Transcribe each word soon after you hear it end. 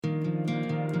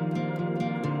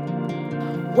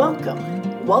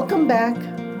Welcome back,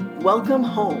 welcome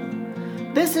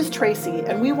home. This is Tracy,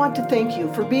 and we want to thank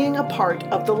you for being a part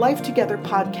of the Life Together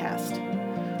podcast.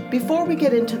 Before we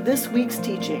get into this week's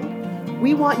teaching,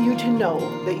 we want you to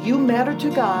know that you matter to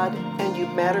God and you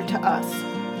matter to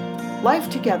us. Life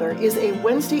Together is a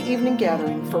Wednesday evening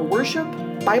gathering for worship,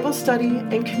 Bible study,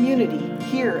 and community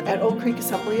here at Oak Creek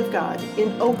Assembly of God in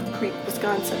Oak Creek,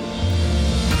 Wisconsin.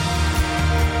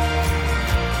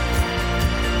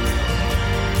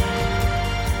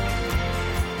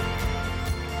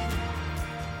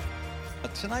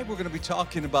 Tonight we're going to be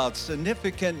talking about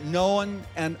significant known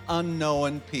and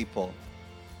unknown people.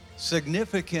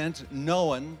 Significant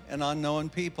known and unknown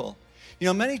people. You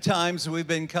know, many times we've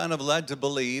been kind of led to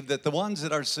believe that the ones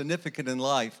that are significant in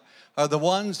life are the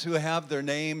ones who have their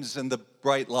names in the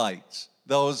bright lights,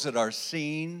 those that are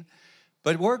seen.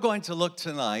 But we're going to look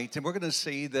tonight and we're going to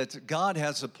see that God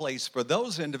has a place for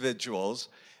those individuals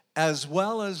as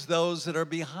well as those that are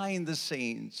behind the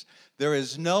scenes. There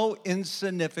is no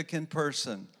insignificant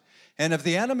person. And if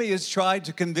the enemy has tried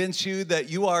to convince you that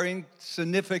you are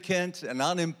insignificant and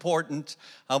unimportant,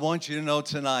 I want you to know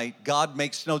tonight, God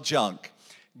makes no junk.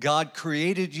 God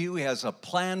created you. He has a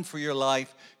plan for your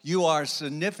life. You are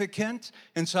significant.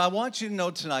 And so I want you to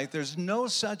know tonight, there's no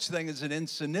such thing as an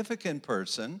insignificant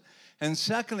person. And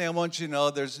secondly, I want you to know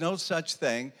there's no such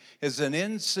thing as an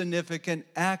insignificant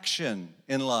action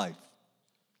in life.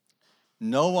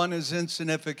 No one is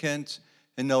insignificant,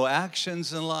 and no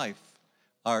actions in life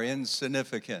are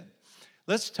insignificant.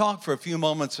 Let's talk for a few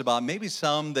moments about maybe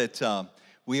some that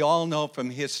we all know from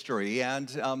history,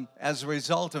 and as a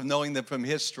result of knowing them from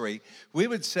history, we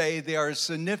would say they are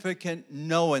significant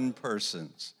known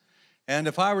persons. And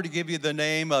if I were to give you the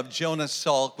name of Jonas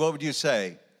Salk, what would you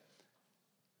say?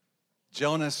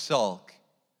 Jonas Salk.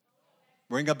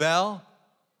 Ring a bell?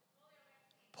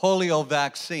 Polio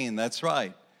vaccine, that's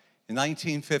right. In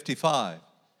 1955.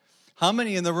 How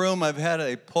many in the room have had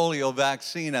a polio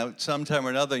vaccine at some time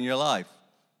or another in your life?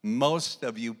 Most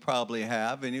of you probably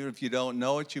have, and even if you don't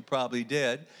know it, you probably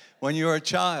did when you were a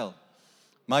child.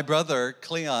 My brother,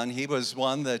 Cleon, he was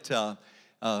one that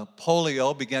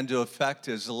polio began to affect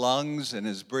his lungs and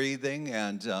his breathing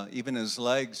and even his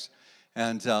legs.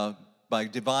 And by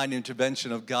divine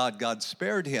intervention of God, God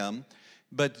spared him.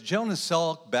 But Jonas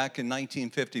Salk, back in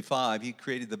 1955, he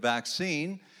created the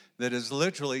vaccine that has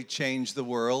literally changed the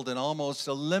world and almost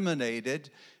eliminated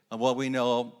what we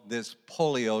know this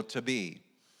polio to be.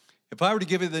 If I were to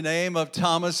give you the name of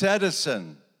Thomas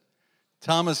Edison,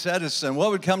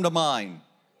 what would come to mind?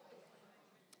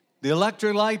 The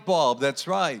electric light bulb, that's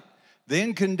right. The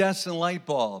incandescent light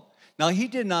bulb. Now, he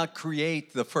did not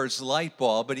create the first light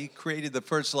bulb, but he created the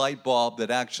first light bulb that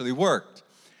actually worked.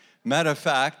 Matter of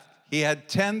fact, he had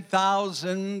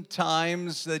 10,000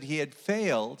 times that he had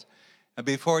failed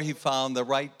before he found the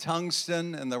right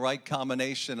tungsten and the right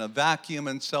combination of vacuum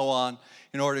and so on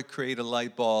in order to create a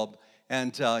light bulb.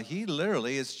 And he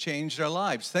literally has changed our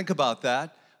lives. Think about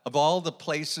that. Of all the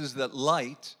places that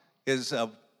light is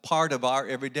a part of our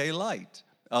everyday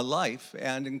life,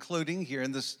 and including here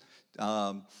in this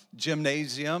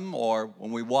gymnasium or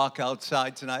when we walk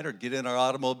outside tonight or get in our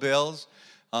automobiles,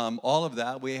 all of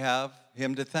that we have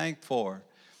him to thank for.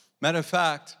 Matter of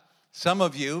fact, some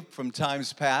of you from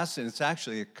times past, and it's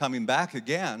actually coming back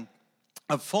again,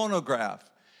 a phonograph.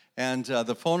 And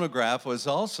the phonograph was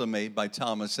also made by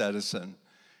Thomas Edison.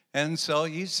 And so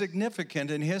he's significant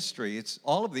in history. It's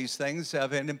all of these things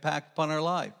have an impact upon our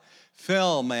life.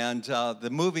 Film and the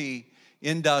movie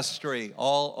industry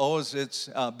all owes its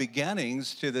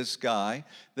beginnings to this guy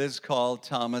that's called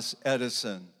Thomas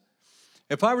Edison.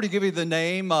 If I were to give you the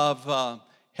name of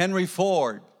Henry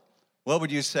Ford, what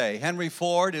would you say? Henry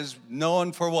Ford is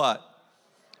known for what?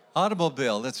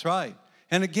 Automobile, that's right.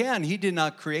 And again, he did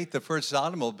not create the first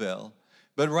automobile,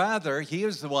 but rather he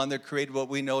is the one that created what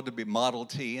we know to be Model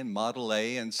T and Model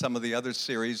A and some of the other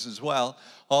series as well,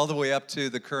 all the way up to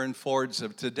the current Fords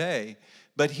of today.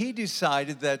 But he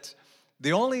decided that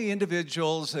the only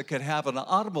individuals that could have an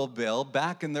automobile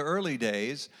back in the early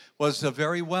days was the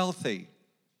very wealthy.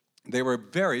 They were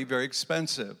very, very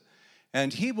expensive.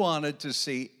 And he wanted to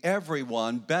see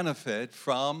everyone benefit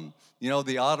from,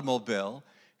 the automobile.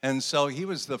 And so he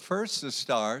was the first to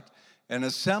start an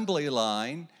assembly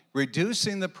line,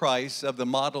 reducing the price of the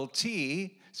Model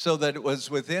T so that it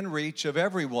was within reach of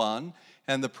everyone.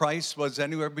 And the price was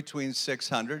anywhere between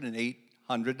 $600 and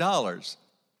 $800.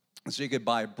 So you could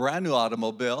buy a brand new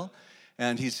automobile.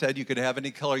 And he said you could have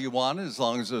any color you wanted as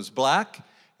long as it was black.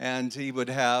 And he would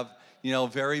have,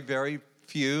 very, very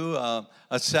few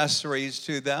accessories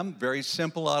to them, very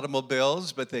simple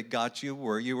automobiles, but they got you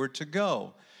where you were to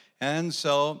go. And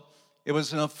so it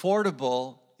was an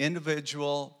affordable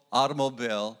individual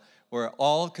automobile where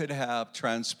all could have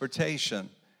transportation.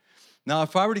 Now,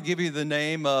 if I were to give you the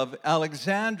name of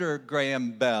Alexander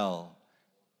Graham Bell,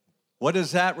 what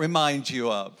does that remind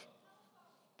you of?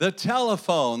 The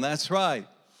telephone, that's right.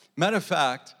 Matter of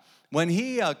fact, when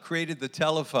he created the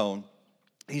telephone,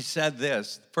 he said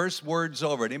this, first words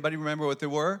over it. Anybody remember what they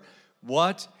were?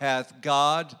 What hath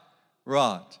God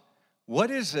wrought? What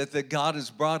is it that God has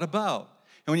brought about?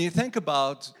 And when you think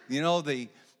about,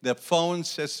 the phone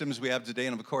systems we have today,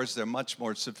 and of course they're much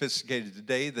more sophisticated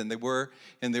today than they were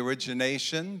in the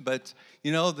origination, but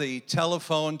the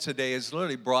telephone today has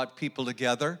literally brought people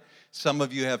together. Some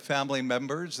of you have family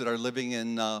members that are living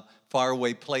in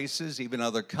faraway places, even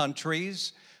other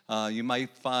countries. You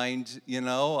might find,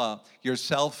 your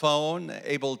cell phone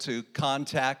able to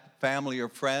contact family or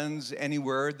friends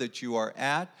anywhere that you are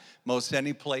at, most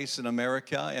any place in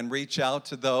America, and reach out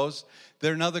to those that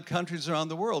are in other countries around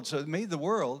the world. So it made the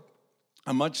world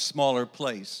a much smaller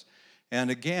place.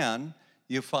 And again,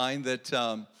 you find that,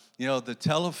 the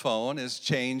telephone has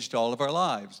changed all of our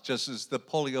lives, just as the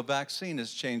polio vaccine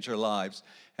has changed our lives,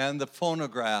 and the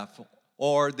phonograph,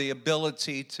 or the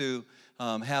ability to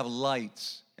have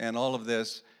lights, and all of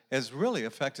this has really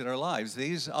affected our lives.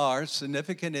 These are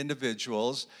significant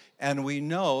individuals, and we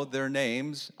know their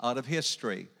names out of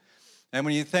history. And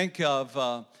when you think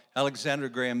of Alexander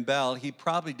Graham Bell, he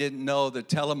probably didn't know that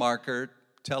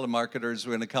telemarketers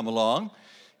were going to come along.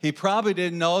 He probably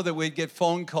didn't know that we'd get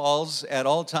phone calls at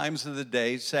all times of the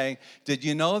day saying, did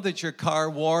you know that your car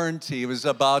warranty was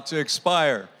about to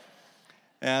expire?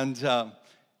 And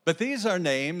but these are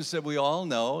names that we all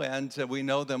know, and we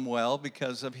know them well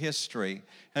because of history.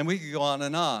 And we could go on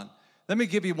and on. Let me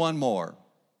give you one more,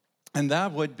 and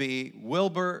that would be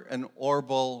Wilbur and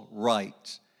Orville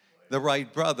Wright, the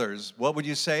Wright brothers. What would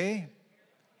you say?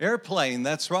 Airplane,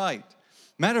 that's right.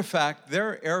 Matter of fact,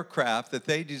 their aircraft that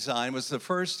they designed was the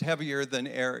first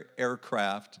heavier-than-air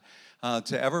aircraft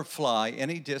to ever fly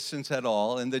any distance at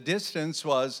all, and the distance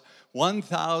was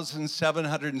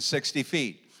 1,760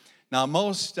 feet. Now,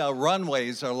 most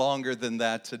runways are longer than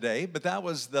that today, but that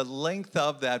was the length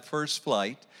of that first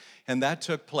flight, and that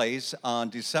took place on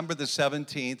December the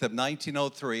 17th of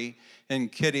 1903 in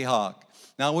Kitty Hawk.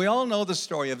 Now, we all know the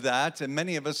story of that, and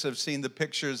many of us have seen the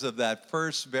pictures of that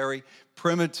first very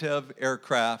primitive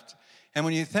aircraft. And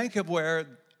when you think of where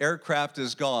aircraft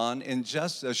has gone in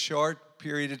just a short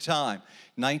period of time,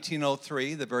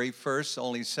 1903, the very first,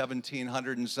 only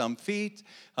 1,700 and some feet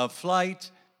of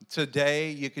flight.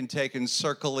 Today, you can take and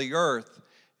circle the earth,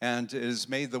 and it has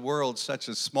made the world such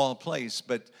a small place.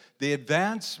 But the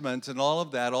advancement and all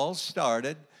of that all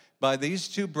started by these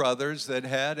two brothers that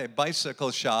had a bicycle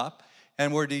shop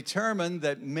and were determined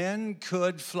that men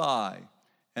could fly.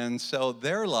 And so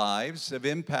their lives have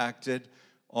impacted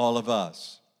all of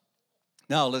us.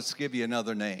 Now, let's give you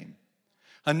another name.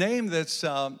 A name that's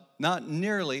not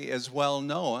nearly as well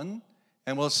known,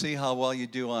 and we'll see how well you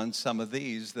do on some of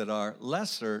these that are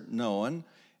lesser known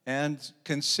and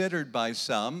considered by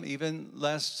some even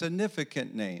less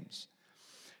significant names.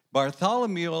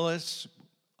 Bartholomeus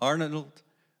Arnold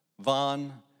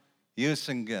von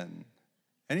Usingen.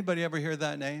 Anybody ever hear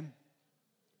that name?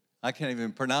 I can't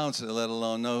even pronounce it, let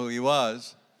alone know who he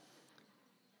was.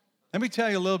 Let me tell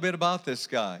you a little bit about this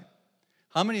guy.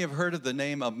 How many have heard of the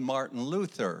name of Martin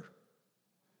Luther?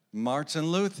 Martin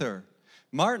Luther.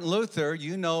 Martin Luther,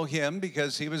 you know him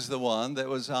because he was the one that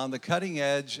was on the cutting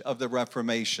edge of the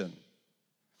Reformation.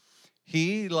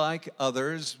 He, like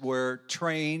others, were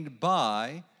trained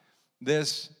by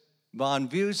this von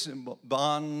Usingen,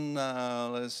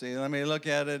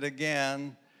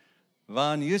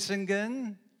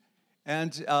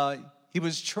 and he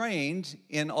was trained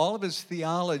in all of his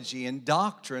theology and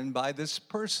doctrine by this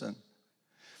person.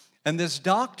 And this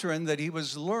doctrine that he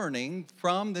was learning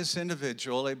from this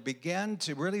individual, it began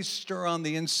to really stir on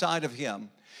the inside of him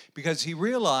because he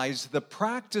realized the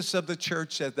practice of the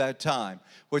church at that time,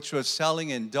 which was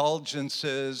selling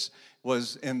indulgences,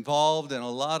 was involved in a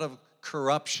lot of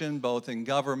corruption, both in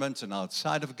government and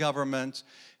outside of government,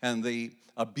 and the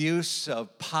abuse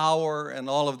of power and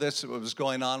all of this that was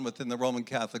going on within the Roman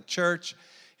Catholic Church.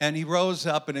 And he rose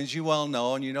up, and as you well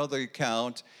know, and you know the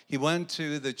account, he went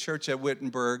to the church at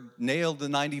Wittenberg, nailed the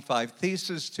 95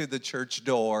 Theses to the church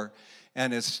door,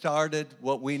 and it started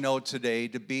what we know today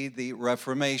to be the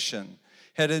Reformation.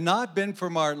 Had it not been for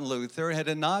Martin Luther, had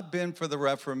it not been for the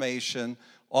Reformation,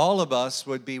 all of us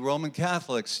would be Roman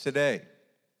Catholics today,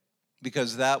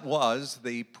 because that was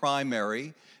the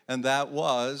primary, and that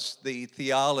was the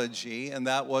theology, and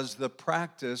that was the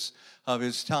practice of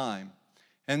his time.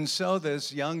 And so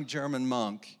this young German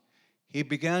monk, he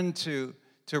began to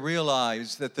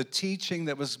realize that the teaching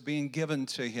that was being given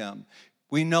to him,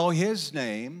 we know his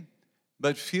name,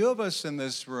 but few of us in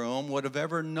this room would have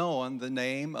ever known the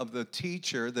name of the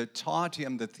teacher that taught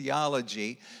him the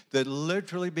theology that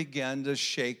literally began to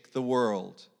shake the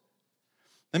world.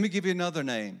 Let me give you another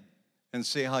name and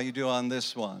see how you do on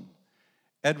this one.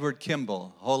 Edward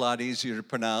Kimball, a whole lot easier to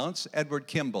pronounce. Edward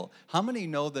Kimball. How many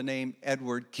know the name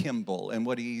Edward Kimball and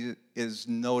what he is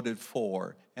noted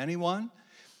for? Anyone?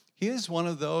 He is one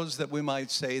of those that we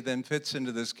might say then fits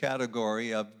into this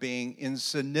category of being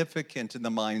insignificant in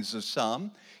the minds of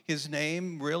some. His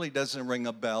name really doesn't ring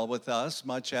a bell with us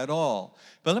much at all.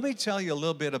 But let me tell you a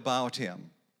little bit about him.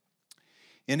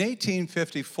 In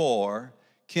 1854,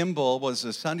 Kimball was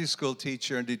a Sunday school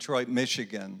teacher in Detroit,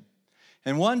 Michigan.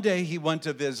 And one day he went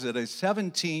to visit a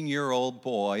 17-year-old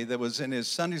boy that was in his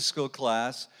Sunday school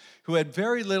class who had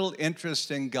very little interest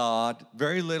in God,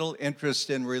 very little interest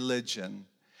in religion.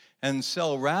 And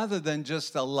so rather than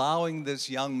just allowing this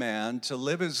young man to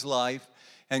live his life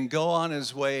and go on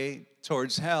his way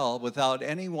towards hell without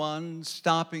anyone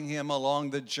stopping him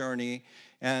along the journey,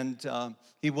 and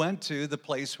he went to the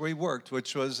place where he worked,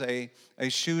 which was a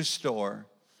shoe store.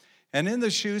 And in the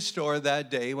shoe store that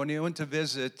day, when he went to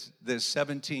visit this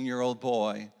 17-year-old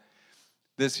boy,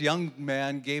 this young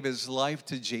man gave his life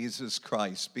to Jesus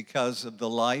Christ because of the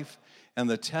life and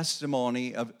the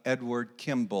testimony of Edward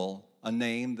Kimball, a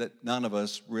name that none of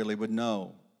us really would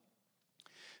know.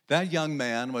 That young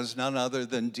man was none other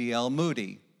than D.L.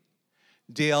 Moody.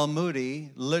 D.L.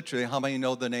 Moody, literally, how many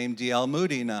know the name D.L.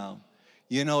 Moody now?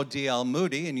 You know D.L.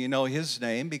 Moody, and you know his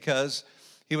name because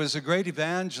he was a great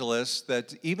evangelist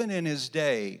that even in his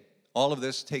day, all of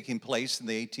this taking place in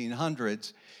the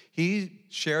 1800s, he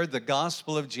shared the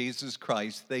gospel of Jesus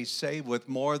Christ, they say, with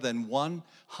more than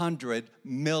 100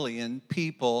 million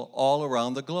people all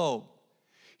around the globe.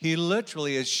 He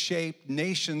literally has shaped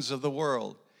nations of the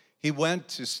world. He went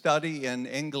to study in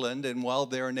England, and while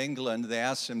there in England, they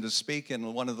asked him to speak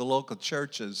in one of the local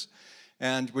churches,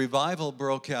 and revival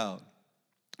broke out.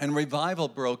 And revival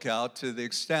broke out to the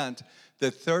extent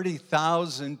that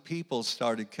 30,000 people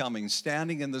started coming,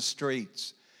 standing in the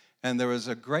streets. And there was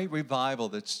a great revival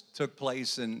that took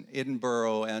place in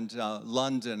Edinburgh and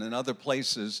London and other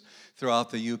places throughout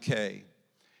the UK.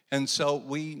 And so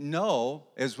we know,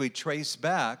 as we trace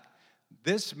back,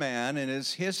 this man and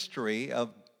his history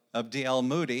of D.L.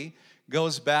 Moody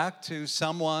goes back to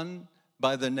someone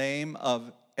by the name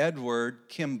of Edward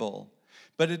Kimball.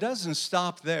 But it doesn't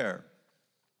stop there.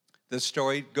 The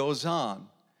story goes on.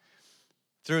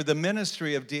 Through the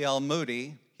ministry of D.L.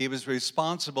 Moody, he was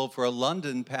responsible for a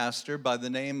London pastor by the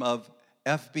name of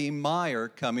F.B. Meyer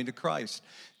coming to Christ.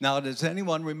 Now, does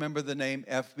anyone remember the name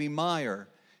F.B. Meyer?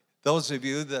 Those of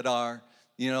you that are,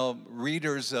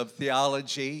 readers of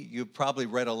theology, you've probably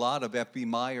read a lot of F.B.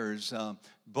 Meyer's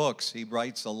books. He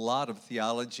writes a lot of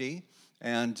theology,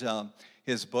 and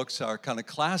his books are kind of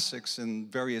classics in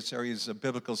various areas of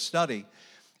biblical study.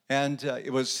 And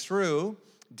it was through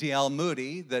D.L.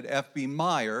 Moody that F.B.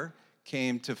 Meyer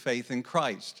came to faith in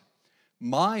Christ.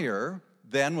 Meyer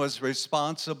then was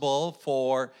responsible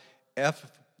for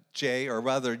J.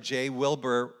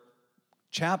 Wilbur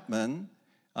Chapman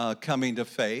coming to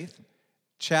faith.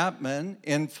 Chapman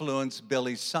influenced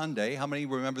Billy Sunday. How many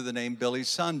remember the name Billy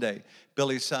Sunday?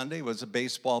 Billy Sunday was a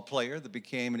baseball player that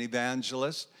became an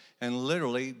evangelist, and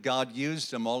literally God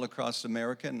used him all across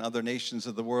America and other nations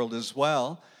of the world as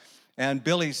well. And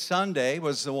Billy Sunday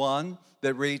was the one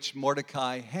that reached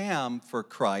Mordecai Ham for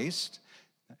Christ.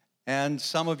 And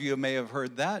some of you may have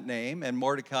heard that name. And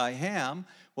Mordecai Ham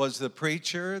was the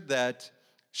preacher that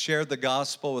shared the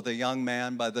gospel with a young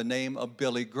man by the name of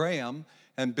Billy Graham.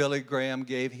 And Billy Graham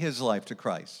gave his life to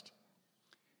Christ.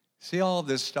 See, all of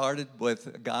this started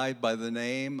with a guy by the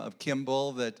name of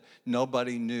Kimball that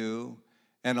nobody knew.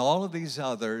 And all of these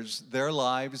others, their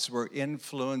lives were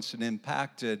influenced and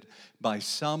impacted by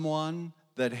someone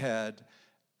that had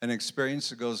an experience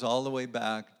that goes all the way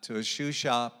back to a shoe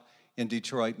shop in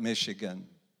Detroit, Michigan.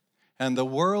 And the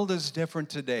world is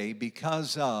different today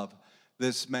because of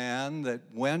this man that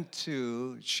went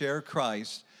to share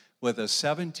Christ with a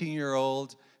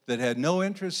 17-year-old that had no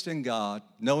interest in God,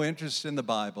 no interest in the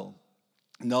Bible,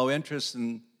 no interest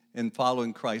in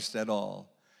following Christ at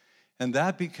all. And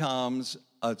that becomes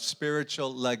a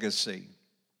spiritual legacy.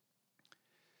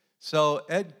 So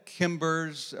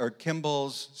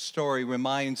Kimball's story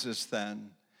reminds us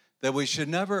then that we should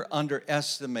never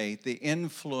underestimate the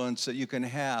influence that you can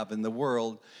have in the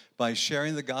world by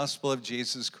sharing the gospel of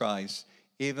Jesus Christ,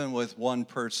 even with one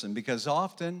person, because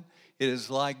often it is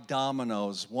like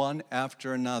dominoes, one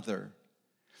after another.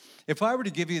 If I were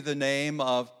to give you the name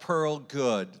of Pearl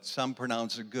Good, some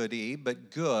pronounce it Goody, but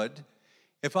Good.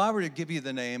 If I were to give you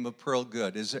the name of Pearl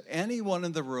Good, is there anyone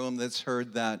in the room that's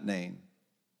heard that name?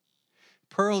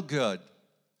 Pearl Good,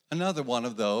 another one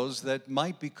of those that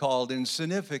might be called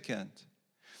insignificant.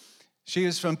 She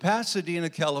is from Pasadena,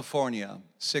 California,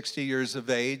 60 years of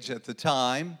age at the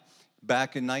time,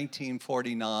 back in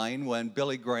 1949, when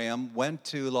Billy Graham went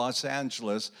to Los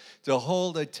Angeles to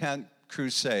hold a tent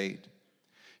crusade.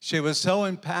 She was so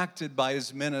impacted by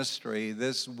his ministry,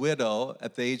 this widow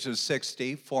at the age of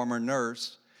 60, former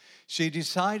nurse, she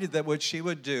decided that what she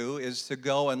would do is to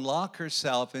go and lock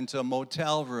herself into a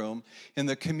motel room in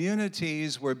the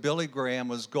communities where Billy Graham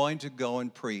was going to go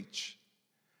and preach.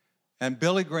 And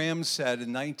Billy Graham said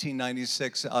in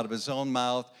 1996 out of his own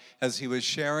mouth, as he was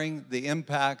sharing the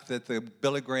impact that the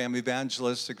Billy Graham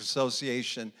Evangelistic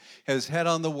Association has had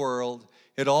on the world,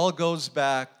 it all goes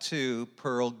back to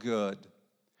Pearl Good.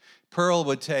 Pearl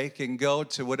would take and go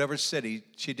to whatever city.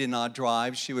 She did not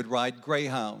drive. She would ride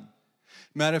Greyhound.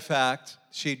 Matter of fact,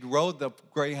 she'd rode the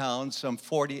Greyhound some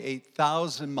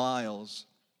 48,000 miles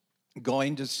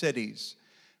going to cities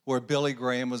where Billy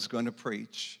Graham was going to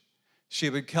preach. She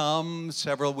would come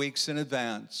several weeks in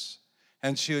advance,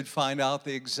 and she would find out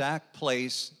the exact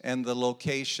place and the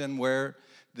location where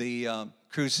the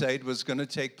crusade was going to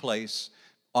take place,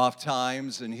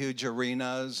 oftentimes in huge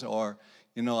arenas or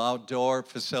outdoor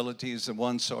facilities of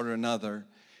one sort or another.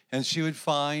 And she would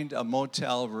find a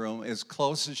motel room as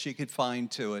close as she could find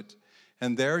to it.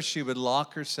 And there she would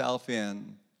lock herself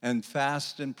in and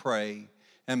fast and pray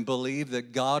and believe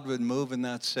that God would move in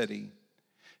that city.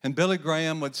 And Billy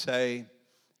Graham would say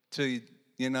to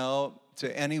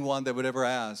anyone that would ever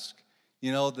ask,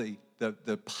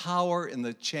 the power and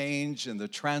the change and the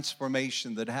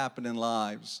transformation that happened in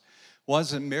lives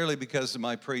wasn't merely because of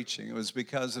my preaching. It was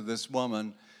because of this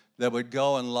woman that would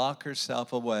go and lock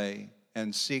herself away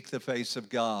and seek the face of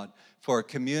God for a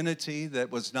community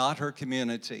that was not her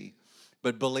community,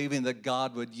 but believing that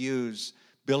God would use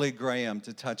Billy Graham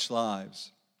to touch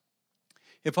lives.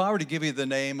 If I were to give you the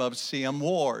name of C.M.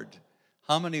 Ward,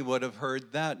 how many would have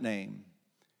heard that name?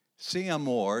 C.M.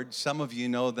 Ward, some of you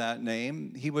know that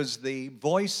name. He was the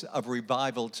voice of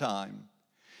Revival Time.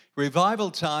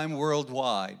 Revival Time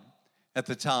worldwide. At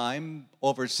the time,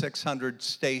 over 600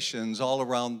 stations all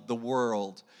around the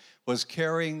world was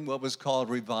carrying what was called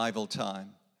Revival Time.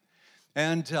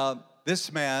 And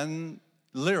this man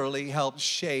literally helped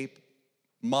shape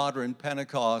modern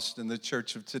Pentecost in the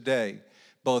church of today,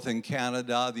 both in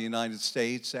Canada, the United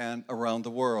States, and around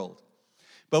the world.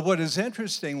 But what is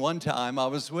interesting, one time I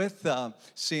was with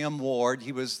C.M. Ward.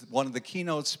 He was one of the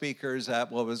keynote speakers at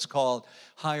what was called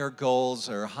Higher Goals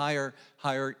or Higher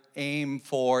Aim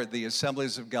for the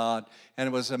Assemblies of God. And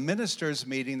it was a ministers'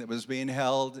 meeting that was being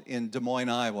held in Des Moines,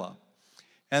 Iowa.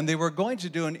 And they were going to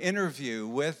do an interview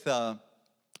with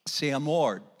C.M.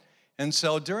 Ward. And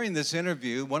so during this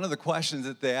interview, one of the questions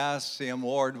that they asked C.M.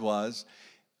 Ward was,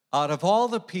 out of all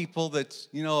the people that,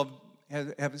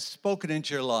 have spoken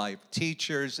into your life,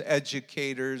 teachers,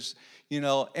 educators,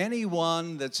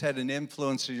 anyone that's had an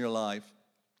influence in your life,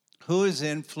 who has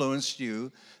influenced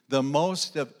you the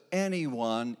most of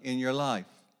anyone in your life?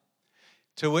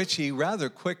 To which he rather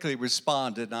quickly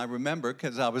responded, and I remember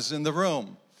because I was in the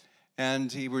room, and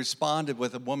he responded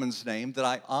with a woman's name that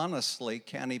I honestly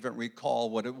can't even recall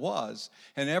what it was.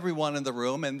 And everyone in the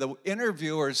room, and the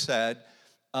interviewer said,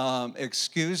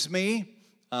 excuse me,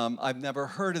 I've never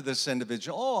heard of this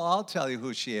individual. Oh, I'll tell you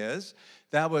who she is.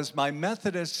 That was my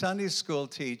Methodist Sunday school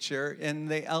teacher in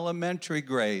the elementary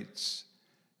grades,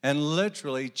 and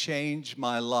literally changed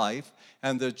my life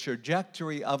and the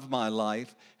trajectory of my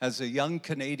life as a young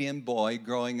Canadian boy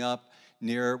growing up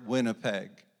near Winnipeg.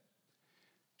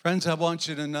 Friends, I want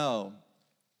you to know,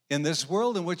 in this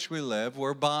world in which we live,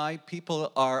 whereby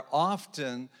people are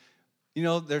often,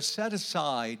 they're set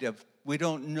aside if we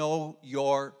don't know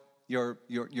your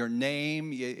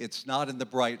name, it's not in the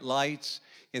bright lights,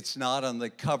 it's not on the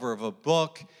cover of a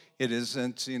book, it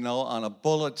isn't, on a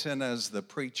bulletin as the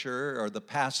preacher or the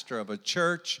pastor of a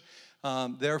church.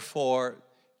 Therefore,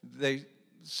 they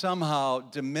somehow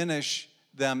diminish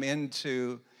them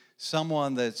into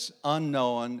someone that's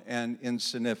unknown and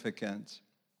insignificant.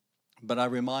 But I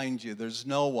remind you, there's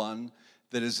no one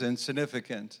that is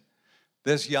insignificant.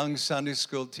 This young Sunday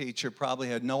school teacher probably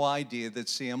had no idea that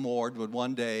C.M. Ward would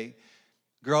one day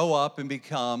grow up and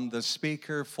become the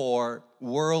speaker for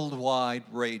worldwide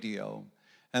radio,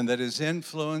 and that his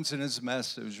influence and his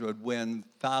message would win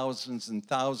thousands and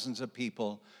thousands of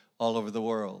people all over the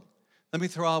world. Let me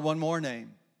throw out one more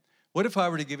name. What if I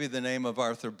were to give you the name of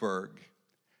Arthur Berg?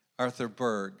 Arthur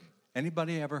Berg.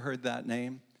 Anybody ever heard that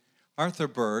name? Arthur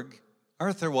Berg.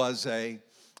 Arthur was a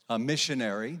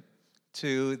missionary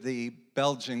to the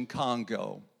Belgian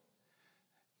Congo.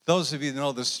 Those of you who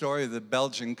know the story of the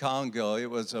Belgian Congo, it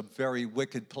was a very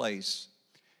wicked place.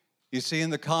 You see, in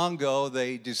the Congo,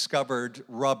 they discovered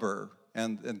rubber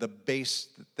and the base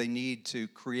that they need to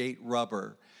create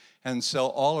rubber. And so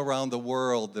all around the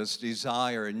world, this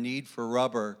desire and need for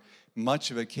rubber,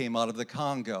 much of it came out of the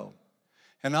Congo.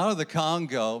 And out of the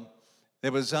Congo,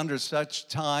 it was under such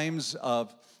times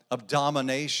of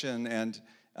domination and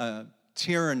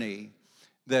tyranny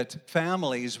that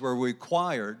families were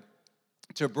required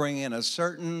to bring in a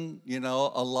certain,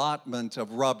 allotment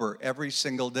of rubber every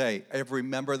single day, every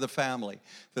member of the family,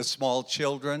 the small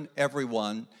children,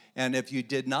 everyone. And if you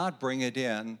did not bring it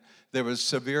in, there was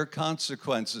severe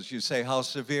consequences. You say, how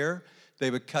severe?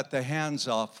 They would cut the hands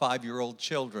off 5-year-old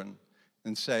children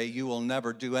and say, you will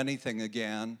never do anything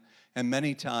again, and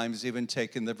many times even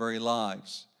taking their very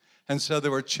lives. And so there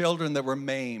were children that were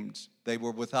maimed. They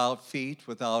were without feet,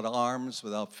 without arms,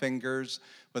 without fingers,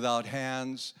 without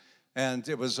hands. And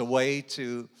it was a way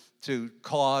to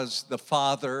cause the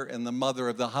father and the mother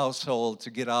of the household to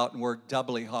get out and work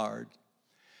doubly hard.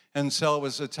 And so it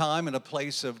was a time and a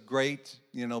place of great,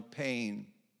 pain.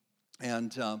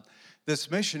 And this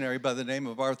missionary by the name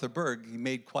of Arthur Berg, he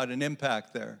made quite an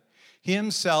impact there. He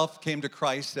himself came to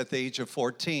Christ at the age of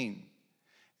 14.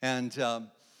 And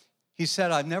he said,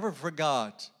 I've never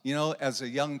forgot, as a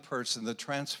young person, the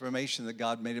transformation that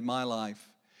God made in my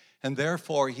life. And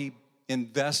therefore, he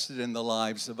invested in the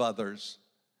lives of others.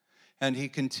 And he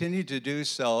continued to do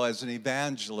so as an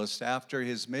evangelist after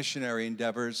his missionary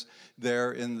endeavors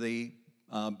there in the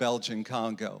Belgian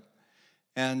Congo.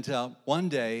 And one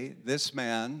day, this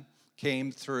man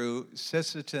came through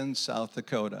Sisseton, South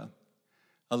Dakota,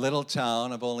 a little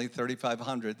town of only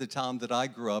 3,500, the town that I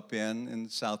grew up in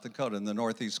South Dakota, in the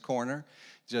northeast corner,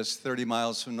 just 30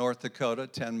 miles from North Dakota,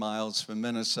 10 miles from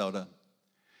Minnesota.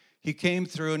 He came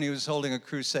through and he was holding a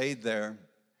crusade there.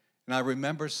 And I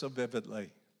remember so vividly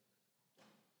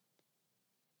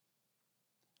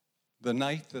the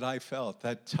night that I felt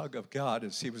that tug of God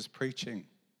as he was preaching.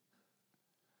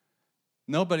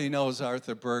 Nobody knows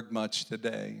Arthur Berg much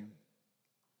today,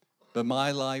 but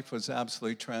my life was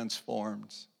absolutely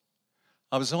transformed.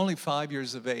 I was only 5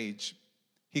 years of age.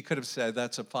 He could have said,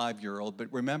 that's a 5-year-old, but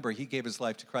remember, he gave his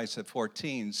life to Christ at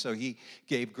 14, so he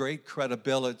gave great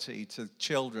credibility to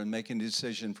children making a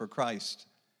decision for Christ.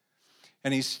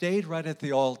 And he stayed right at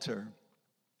the altar.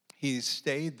 He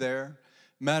stayed there.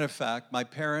 Matter of fact, my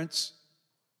parents,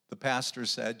 the pastor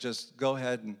said, just go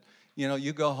ahead and,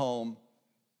 you go home,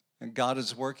 and God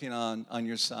is working on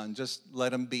your son. Just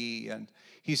let him be. And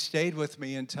he stayed with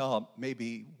me until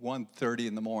maybe 1:30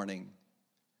 in the morning.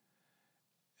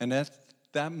 And at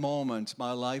that moment,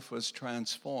 my life was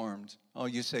transformed. Oh,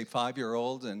 you say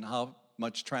 5-year-old, and how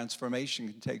much transformation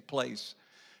can take place?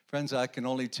 Friends, I can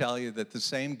only tell you that the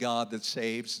same God that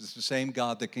saves is the same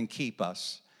God that can keep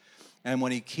us. And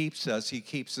when he keeps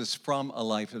us from a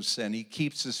life of sin. He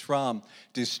keeps us from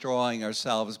destroying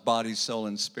ourselves, body, soul,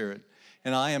 and spirit.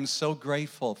 And I am so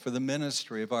grateful for the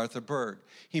ministry of Arthur Berg.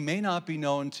 He may not be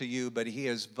known to you, but he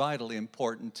is vitally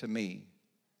important to me.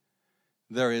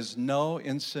 There is no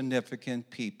insignificant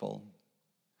people.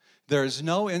 There is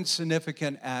no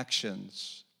insignificant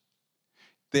actions.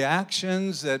 The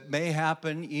actions that may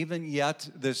happen even yet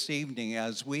this evening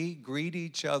as we greet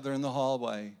each other in the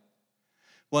hallway,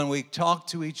 when we talk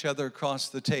to each other across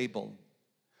the table,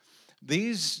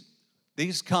 these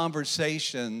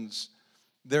conversations,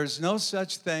 there's no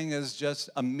such thing as just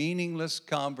a meaningless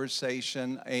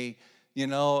conversation, a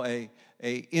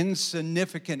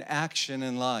insignificant action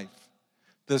in life.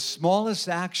 The smallest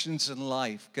actions in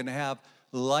life can have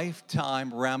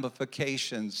lifetime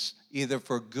ramifications, either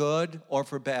for good or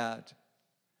for bad.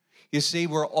 You see,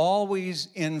 we're always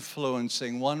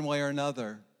influencing one way or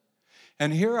another.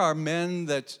 And here are men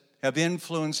that have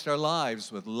influenced our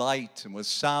lives with light and with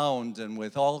sound and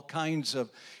with all kinds of,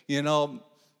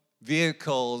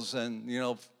 vehicles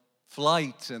and,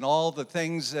 flight and all the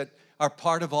things that are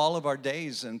part of all of our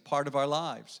days and part of our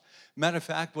lives. Matter of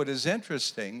fact, what is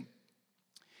interesting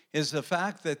is the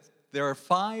fact that there are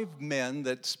 5 men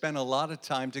that spend a lot of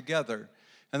time together.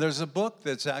 And there's a book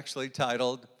that's actually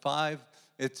titled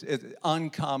It's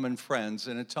Uncommon Friends,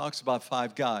 and it talks about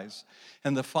 5 guys.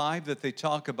 And the 5 that they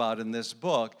talk about in this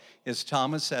book is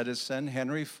Thomas Edison,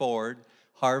 Henry Ford,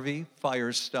 Harvey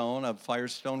Firestone of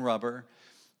Firestone Rubber,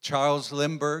 Charles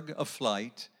Lindbergh of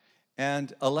Flight,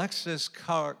 and Alexis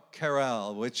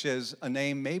Carrel, which is a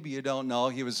name maybe you don't know.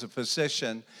 He was a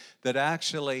physician that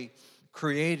actually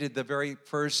created the very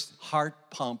first heart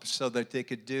pump so that they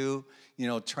could do,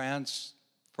 transfusions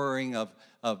transferring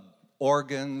of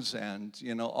organs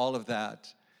and, all of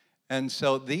that. And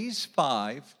so these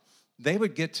five, they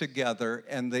would get together,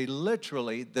 and they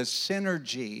literally, the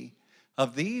synergy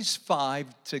of these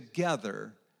five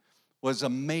together was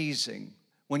amazing.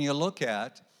 When you look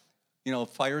at,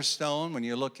 Firestone, when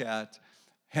you look at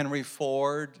Henry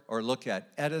Ford, or look at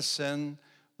Edison,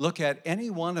 look at any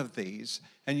one of these,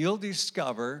 and you'll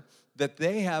discover that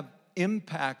they have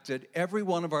impacted every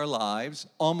one of our lives,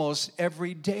 almost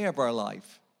every day of our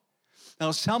life.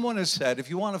 Now, someone has said, if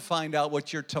you want to find out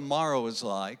what your tomorrow is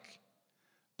like,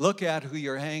 look at who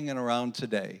you're hanging around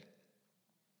today.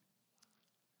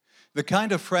 The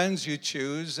kind of friends you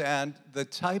choose and the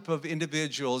type of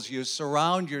individuals you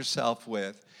surround yourself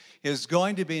with is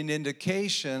going to be an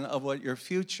indication of what your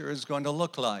future is going to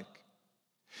look like.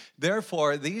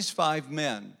 Therefore, these five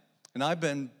men, and I've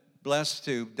been blessed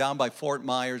to, down by Fort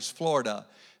Myers, Florida,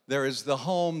 there is the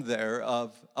home there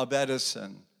of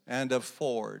Edison and of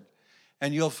Ford.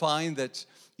 And you'll find that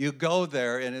you go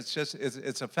there, and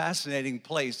it's a fascinating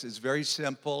place. It's very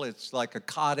simple. It's like a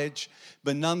cottage.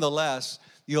 But nonetheless,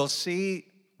 you'll see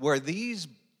where these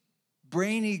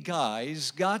brainy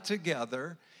guys got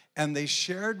together, and they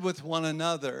shared with one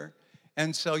another.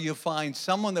 And so you find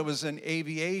someone that was in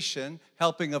aviation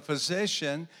helping a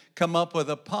physician come up with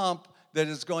a pump that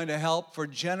is going to help for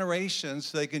generations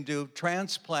so they can do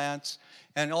transplants,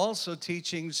 and also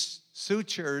teaching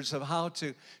sutures of how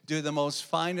to do the most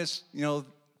finest,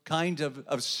 kind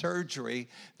of surgery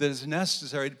that is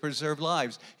necessary to preserve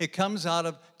lives. It comes out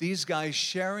of these guys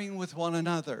sharing with one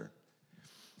another.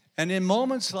 And in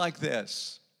moments like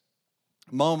this,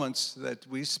 moments that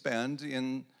we spend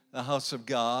in the house of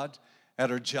God, at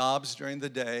our jobs during the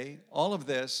day, all of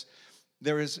this,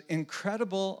 there is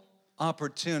incredible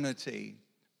opportunity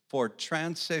for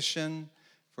transition,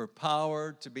 for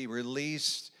power to be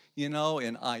released,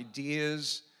 in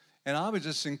ideas. And I would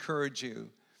just encourage you,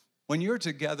 when you're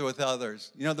together with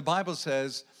others, the Bible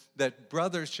says that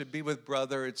brothers should be with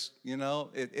brother. It's,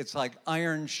 it's like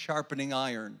iron sharpening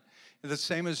iron. The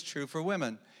same is true for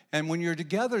women. And when you're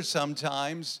together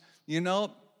sometimes,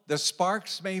 the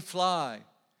sparks may fly.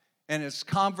 And it's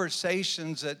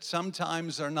conversations that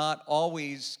sometimes are not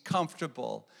always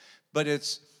comfortable, but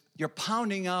you're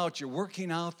pounding out, you're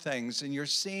working out things, and you're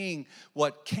seeing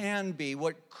what can be,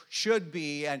 what should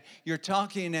be, and you're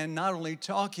talking, and not only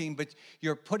talking, but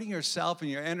you're putting yourself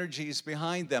and your energies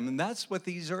behind them. And that's what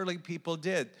these early people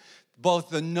did, both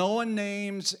the known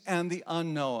names and the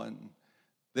unknown.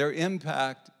 Their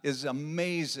impact is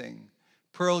amazing.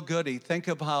 Pearl Goody, think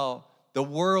of how the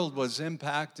world was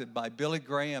impacted by Billy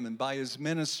Graham and by his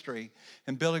ministry.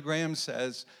 And Billy Graham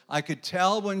says, I could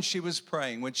tell when she was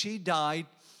praying. When she died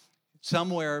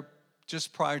somewhere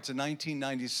just prior to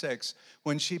 1996,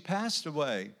 when she passed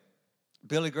away,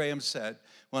 Billy Graham said,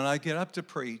 when I get up to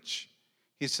preach,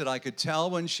 he said, I could tell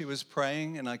when she was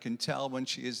praying, and I can tell when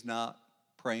she is not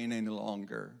praying any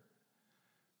longer.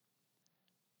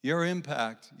 Your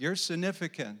impact, you're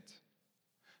significant.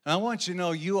 And I want you to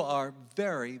know you are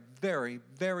very, very,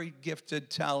 very gifted,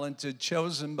 talented,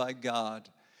 chosen by God,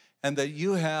 and that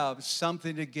you have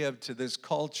something to give to this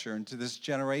culture and to this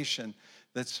generation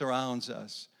that surrounds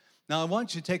us. Now, I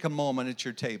want you to take a moment at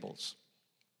your tables.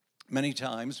 Many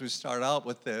times we start out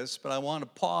with this, but I want to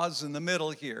pause in the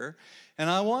middle here, and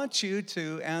I want you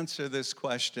to answer this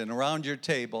question around your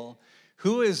table.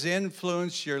 Who has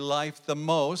influenced your life the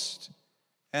most,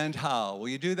 and how? Will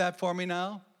you do that for me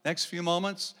now? Next few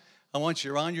moments, I want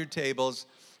you around your tables.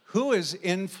 Who has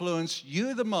influenced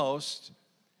you the most,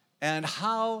 and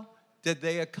how did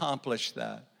they accomplish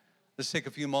that? Let's take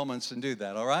a few moments and do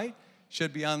that, all right?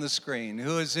 Should be on the screen.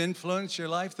 Who has influenced your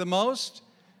life the most,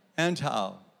 and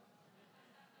how?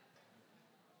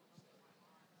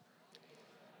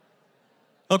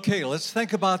 Okay, let's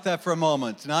think about that for a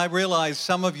moment. And I realize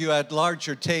some of you at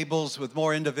larger tables with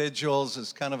more individuals.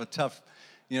 It's kind of a tough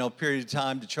period of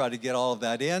time to try to get all of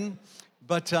that in.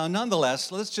 But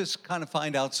nonetheless, let's just kind of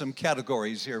find out some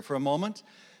categories here for a moment.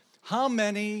 How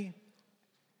many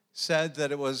said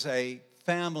that it was a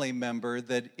family member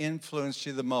that influenced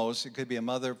you the most? It could be a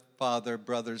mother, father,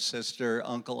 brother, sister,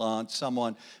 uncle, aunt,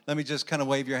 someone. Let me just kind of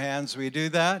wave your hands. Will you do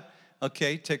that?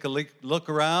 Okay, take a look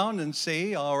around and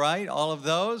see. All right, all of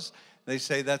those. They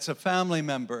say that's a family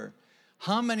member.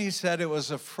 How many said it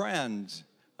was a friend?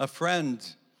 A friend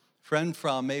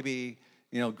from maybe,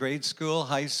 grade school,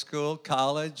 high school,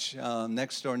 college,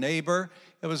 next door neighbor.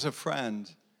 It was a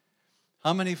friend.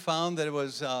 How many found that it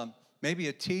was maybe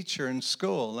a teacher in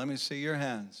school? Let me see your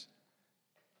hands.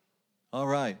 All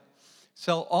right.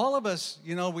 So all of us,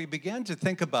 we began to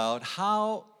think about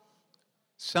how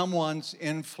someone's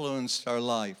influenced our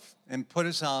life and put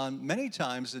us on, many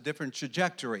times, a different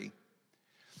trajectory.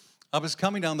 I was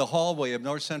coming down the hallway of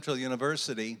North Central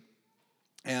University,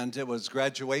 and it was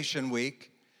graduation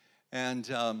week, and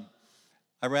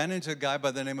I ran into a guy by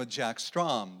the name of Jack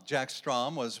Strom. Jack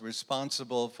Strom was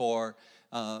responsible for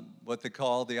what they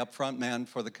call the upfront man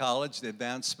for the college, the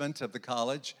advancement of the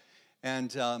college.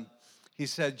 And he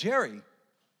said, Jerry,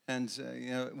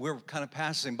 and we were kind of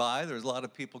passing by. There was a lot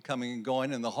of people coming and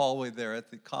going in the hallway there at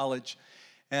the college.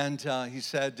 And he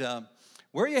said,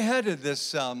 where are you headed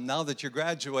this now that you're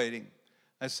graduating?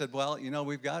 I said, well,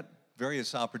 we've got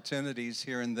various opportunities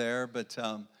here and there, but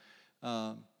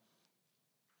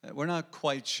we're not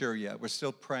quite sure yet. We're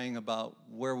still praying about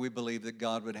where we believe that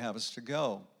God would have us to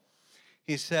go.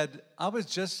 He said, I was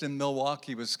just in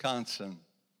Milwaukee, Wisconsin.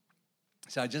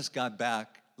 So I just got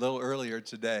back a little earlier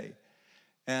today.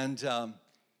 And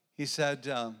he said,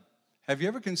 have you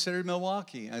ever considered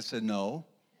Milwaukee? I said, no.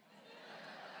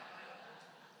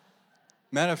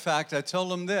 Matter of fact, I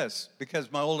told him this,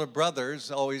 because my older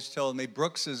brothers always told me,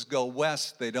 Brookses go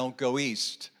west, they don't go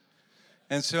east.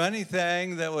 And so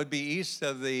anything that would be east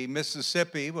of the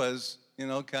Mississippi was,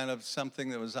 kind of something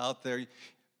that was out there,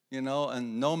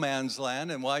 in no man's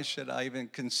land, and why should I even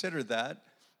consider that?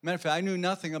 Matter of fact, I knew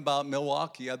nothing about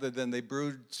Milwaukee other than they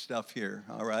brewed stuff here,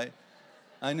 all right?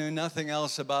 I knew nothing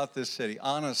else about this city,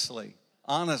 honestly,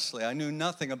 I knew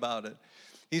nothing about it.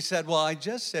 He said, well, I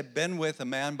just had been with a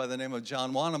man by the name of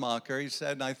John Wanamaker. He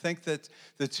said, and I think that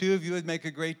the two of you would make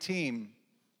a great team.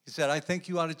 He said, I think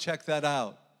you ought to check that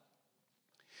out.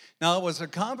 Now, it was a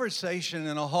conversation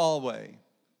in a hallway,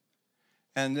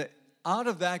 and out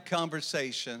of that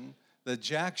conversation that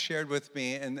Jack shared with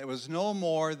me, and it was no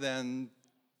more than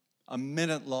a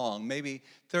minute long, maybe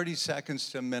 30 seconds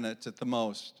to a minute at the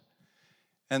most.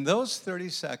 And those 30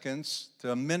 seconds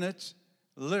to a minute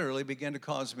literally began to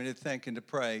cause me to think and to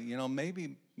pray,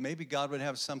 maybe God would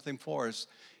have something for us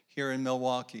here in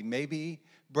Milwaukee. Maybe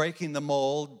breaking the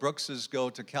mold. Brookses go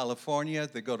to California,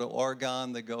 they go to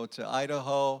Oregon, they go to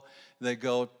Idaho, they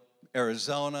go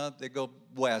Arizona, they go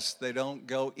west, they don't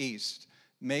go east.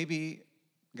 Maybe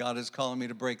God is calling me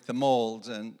to break the mold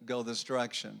and go this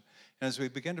direction. And as we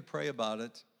begin to pray about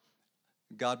it,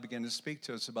 God began to speak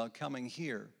to us about coming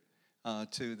here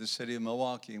to the city of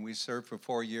Milwaukee. And we served for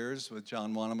 4 years with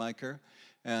John Wanamaker.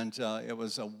 And it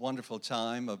was a wonderful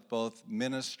time of both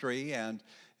ministry and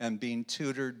being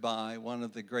tutored by one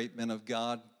of the great men of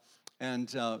God, and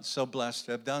so blessed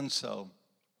to have done so.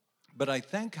 But I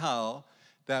think how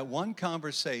that one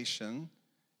conversation,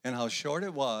 and how short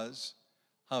it was,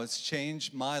 how it's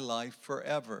changed my life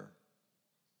forever.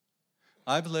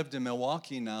 I've lived in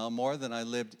Milwaukee now more than I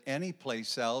lived any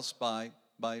place else by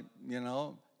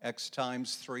X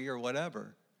times 3 or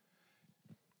whatever.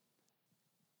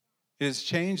 It has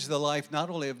changed the life not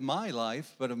only of my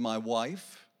life, but of my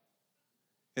wife.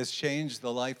 It's changed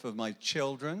the life of my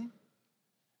children,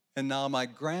 and now my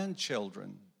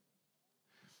grandchildren.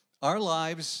 Our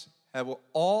lives have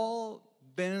all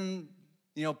been,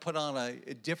 put on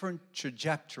a different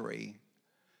trajectory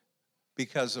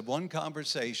because of one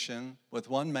conversation with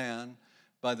one man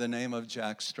by the name of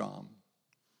Jack Strom.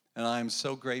 And I am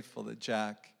so grateful that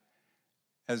Jack,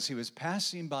 as he was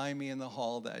passing by me in the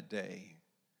hall that day,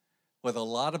 with a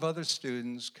lot of other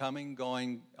students coming,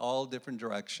 going all different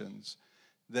directions,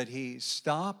 that he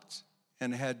stopped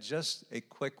and had just a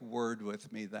quick word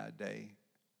with me that day.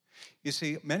 You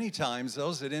see, many times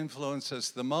those that influence us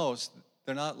the most,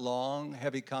 they're not long,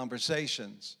 heavy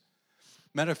conversations.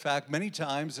 Matter of fact, many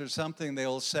times there's something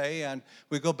they'll say, and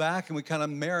we go back and we kind of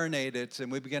marinate it,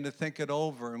 and we begin to think it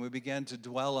over, and we begin to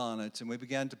dwell on it, and we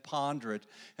begin to ponder it,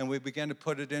 and we begin to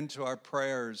put it into our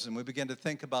prayers, and we begin to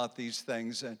think about these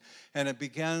things, and it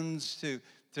begins to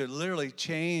literally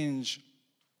change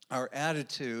our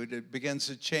attitude. It begins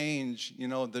to change,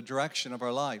 the direction of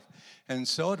our life. And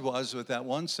so it was with that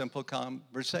one simple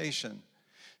conversation.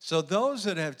 So those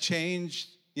that have changed,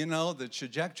 the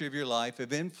trajectory of your life,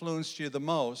 have influenced you the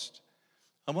most,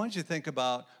 I want you to think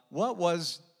about what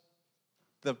was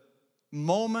the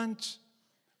moment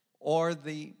or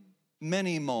the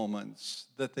many moments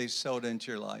that they sowed into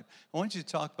your life. I want you to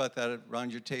talk about that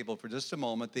around your table for just a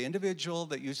moment. The individual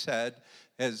that you said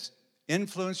has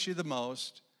influenced you the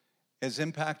most, has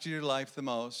impacted your life the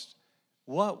most.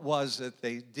 What was it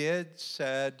they did,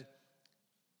 said,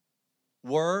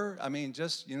 were?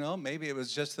 Maybe it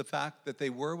was just the fact that they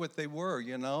were what they were,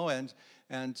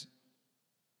 and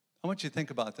I want you to think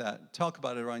about that. Talk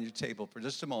about it around your table for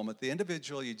just a moment. The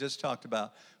individual you just talked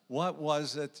about, what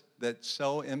was it that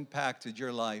so impacted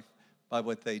your life by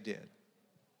what they did?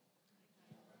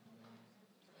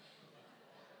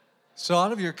 So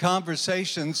out of your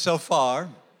conversation so far,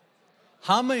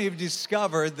 how many have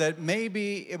discovered that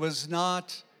maybe it was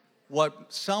not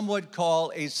what some would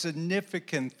call a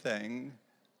significant thing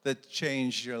that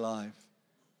changed your life,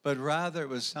 but rather it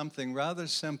was something rather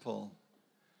simple,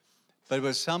 but it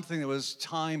was something that was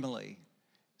timely,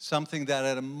 something that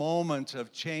at a moment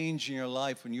of change in your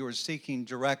life when you were seeking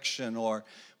direction or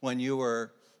when you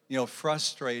were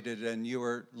frustrated and you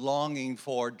were longing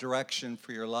for direction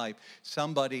for your life,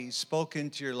 somebody spoke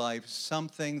into your life,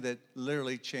 something that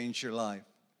literally changed your life.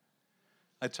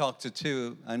 I talked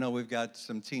to I know we've got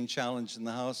some Teen Challenge in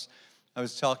the house. I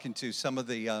was talking to some of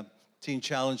the Teen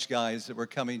Challenge guys that were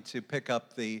coming to pick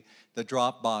up the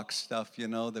Dropbox stuff,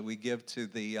 that we give to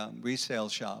the resale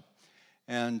shop,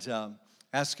 and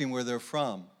asking where they're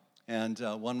from. And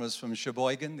one was from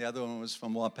Sheboygan, the other one was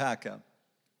from Wapaka.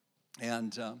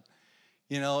 And,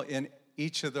 in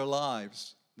each of their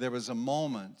lives, there was a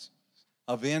moment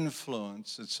of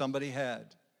influence that somebody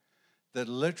had that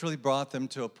literally brought them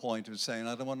to a point of saying,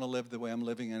 I don't want to live the way I'm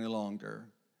living any longer.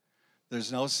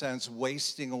 There's no sense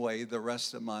wasting away the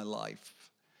rest of my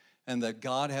life, and that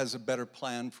God has a better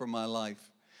plan for my life.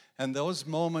 And those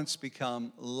moments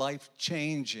become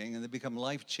life-changing, and they become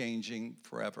life-changing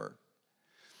forever.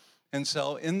 And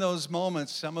so in those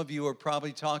moments, some of you are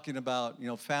probably talking about,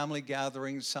 family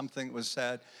gatherings, something was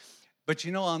said. But,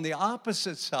 on the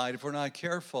opposite side, if we're not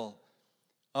careful,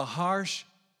 a harsh,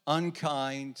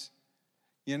 unkind,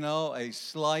 a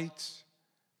slight,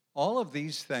 all of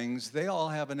these things, they all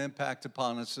have an impact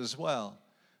upon us as well.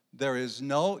 There is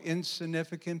no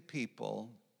insignificant people,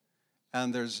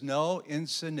 and there's no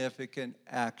insignificant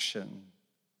action.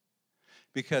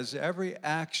 Because every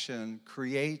action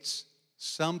creates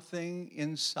something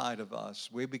inside of us.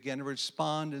 We begin to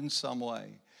respond in some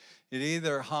way. It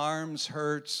either harms,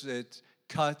 hurts, it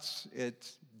cuts,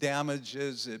 it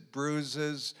damages, it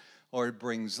bruises, or it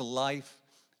brings life.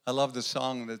 I love the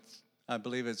song that I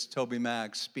believe it's Toby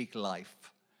Mac, Speak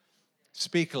Life.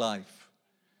 Speak life.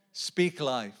 Speak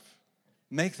life.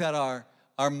 Make that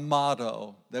our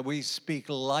motto, that we speak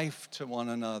life to one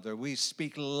another. We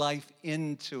speak life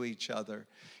into each other.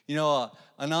 An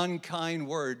unkind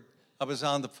word. I was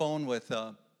on the phone with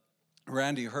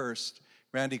Randy Hurst.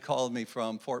 Randy called me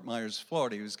from Fort Myers,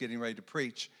 Florida. He was getting ready to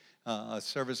preach a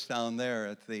service down there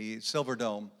at the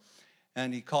Silverdome.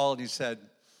 And he called, he said,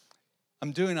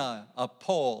 I'm doing a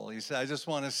poll. He said, I just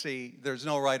want to see, there's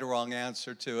no right or wrong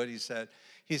answer to it.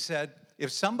 He said,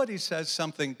 if somebody says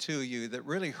something to you that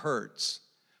really hurts,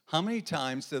 how many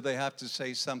times do they have to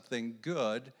say something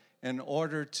good in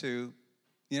order to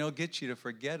get you to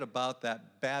forget about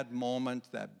that bad moment,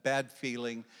 that bad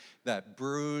feeling, that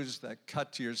bruise, that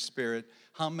cut to your spirit?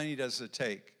 How many does it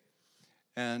take?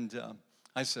 And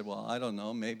I said, well, I don't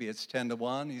know, maybe it's 10 to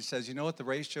 1. He says, you know what the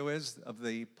ratio is of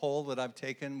the poll that I've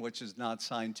taken, which is not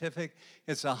scientific?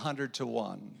 It's 100 to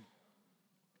 1.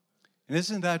 And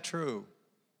isn't that true?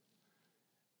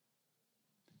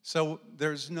 So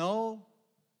there's no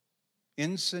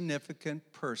insignificant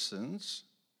persons,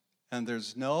 and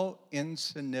there's no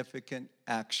insignificant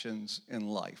actions in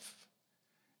life.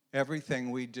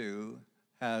 Everything we do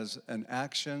has an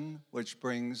action which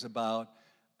brings about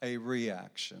a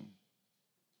reaction.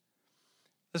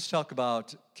 Let's talk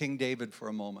about King David for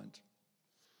a moment.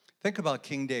 Think about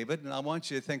King David, and I want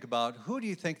you to think about who do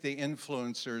you think the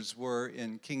influencers were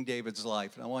in King David's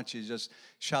life? And I want you to just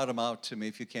shout them out to me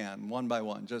if you can, one by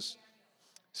one. Just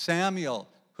Samuel.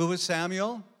 Who was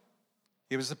Samuel?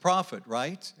 He was the prophet,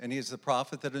 right? And he's the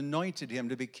prophet that anointed him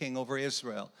to be king over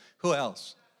Israel. Who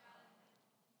else?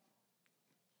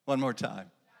 One more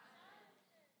time.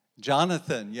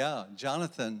 Jonathan, yeah,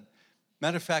 Jonathan.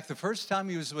 Matter of fact, the first time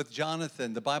he was with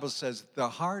Jonathan, the Bible says their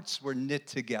hearts were knit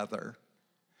together.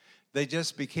 They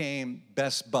just became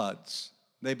best buds.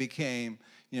 They became,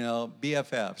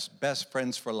 BFFs, best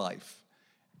friends for life.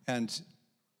 And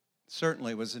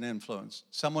certainly was an influence.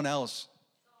 Someone else.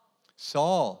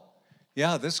 Saul.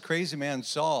 Yeah, this crazy man,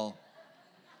 Saul.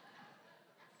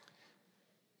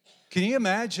 Can you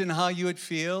imagine how you would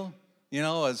feel,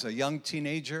 as a young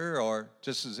teenager or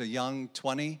just as a young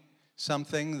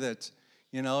 20-something that,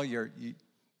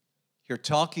 you're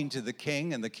talking to the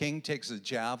king and the king takes a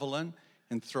javelin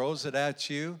and throws it at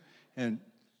you and,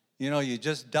 you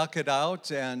just duck it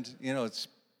out and, it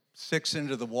sticks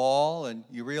into the wall and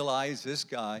you realize this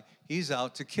guy, he's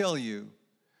out to kill you.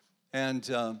 And,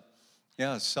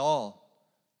 Saul.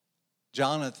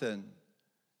 Jonathan,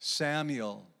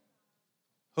 Samuel.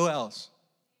 Who else?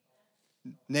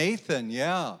 Nathan,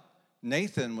 yeah.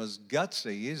 Nathan was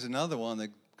gutsy. He's another one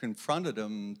that confronted him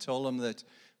and told him that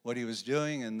what he was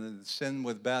doing and the sin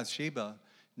with Bathsheba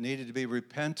needed to be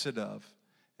repented of.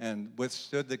 and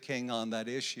withstood the king on that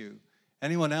issue.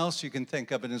 Anyone else you can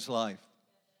think of in his life?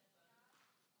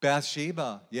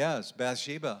 Bathsheba, yes,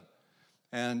 Bathsheba.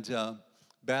 And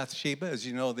Bathsheba, as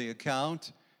you know the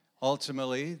account,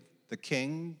 ultimately the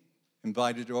king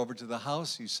invited her over to the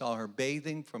house. He saw her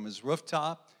bathing from his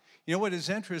rooftop. You know what is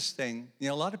interesting? A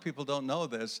lot of people don't know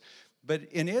this, but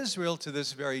in Israel to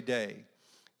this very day,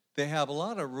 they have a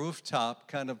lot of rooftop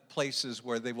kind of places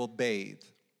where they will bathe.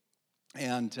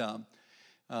 And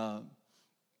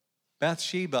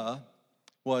Bathsheba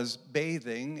was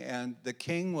bathing, and the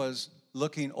king was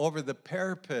looking over the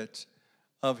parapet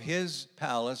of his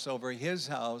palace, over his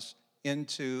house,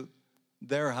 into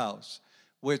their house,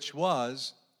 which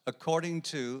was, according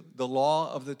to the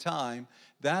law of the time,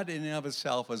 that in and of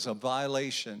itself was a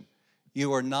violation.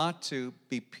 You are not to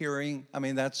be peering.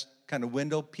 That's kind of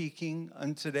window peeking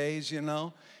on today's,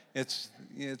 It's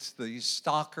the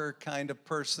stalker kind of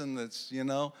person that's,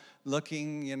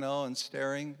 looking, and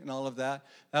staring and all of that.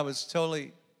 That was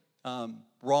totally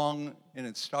wrong, and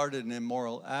it started an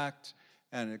immoral act,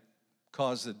 and it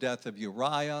caused the death of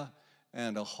Uriah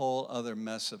and a whole other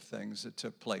mess of things that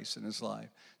took place in his life.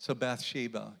 So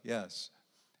Bathsheba, yes.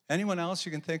 Anyone else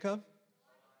you can think of?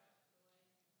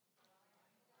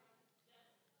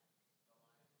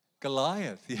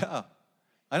 Goliath, yeah.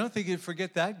 I don't think you'd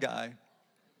forget that guy.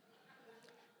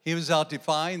 He was out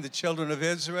defying the children of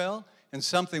Israel, and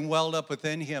something welled up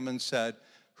within him and said,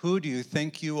 "Who do you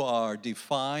think you are,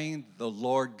 defying the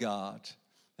Lord God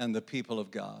and the people of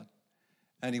God?"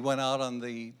 And he went out on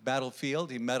the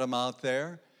battlefield. He met them out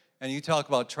there. And you talk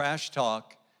about trash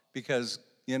talk, because,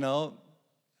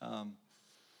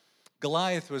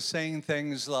 Goliath was saying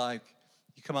things like,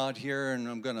 "You come out here and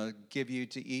I'm going to give you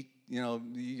to eat.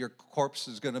 Your corpse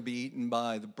is going to be eaten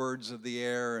by the birds of the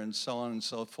air," and so on and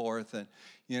so forth. And,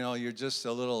 you're just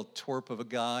a little twerp of a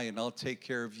guy, and I'll take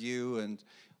care of you. And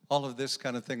all of this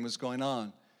kind of thing was going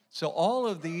on. So all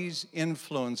of these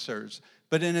influencers.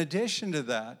 But in addition to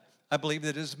that, I believe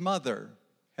that his mother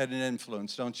had an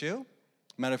influence, don't you?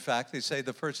 Matter of fact, they say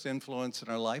the first influence in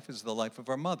our life is the life of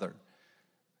our mother.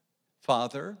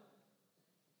 Father,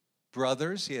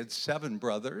 brothers, he had 7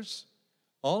 brothers.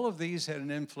 All of these had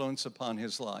an influence upon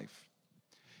his life.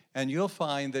 And you'll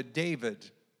find that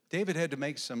David had to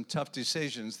make some tough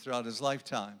decisions throughout his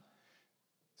lifetime.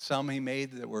 Some he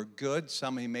made that were good,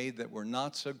 some he made that were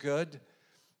not so good.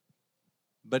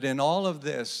 But in all of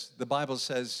this, the Bible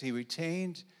says he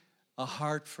retained a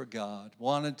heart for God,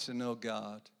 wanted to know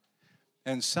God.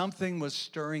 And something was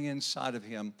stirring inside of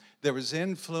him. There was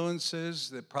influences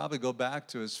that probably go back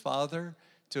to his father,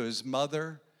 to his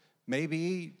mother,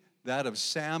 maybe that of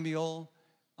Samuel,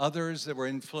 others that were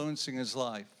influencing his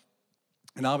life.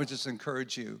 And I would just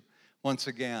encourage you, once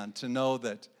again, to know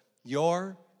that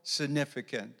you're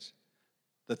significant.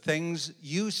 The things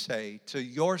you say to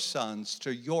your sons,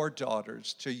 to your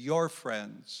daughters, to your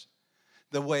friends,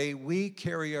 the way we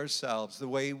carry ourselves, the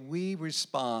way we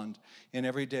respond in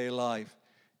everyday life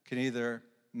can either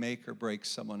make or break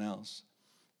someone else.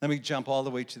 Let me jump all the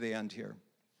way to the end here.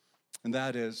 And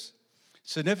that is,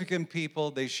 significant people,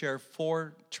 they share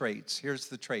 4 traits. Here's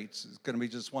the traits. It's going to be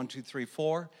just 1, 2, 3,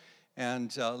 4.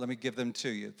 And let me give them to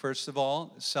you. First of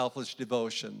all, selfless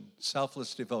devotion.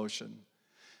 Selfless devotion.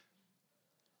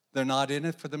 They're not in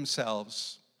it for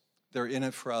themselves. They're in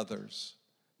it for others.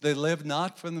 They live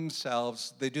not for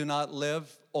themselves. They do not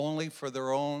live only for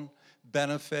their own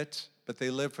benefit, but they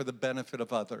live for the benefit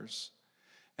of others.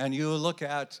 And you look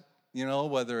at,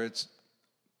 whether it's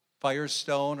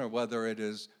Firestone or whether it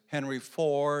is Henry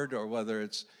Ford or whether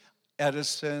it's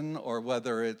Edison or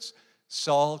whether it's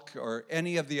Salk or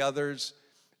any of the others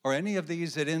or any of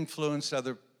these that influenced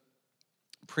other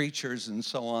preachers and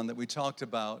so on that we talked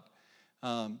about,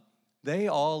 they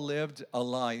all lived a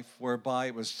life whereby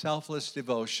it was selfless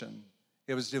devotion.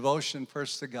 It was devotion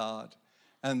first to God,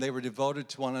 and they were devoted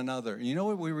to one another. You know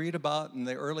what we read about in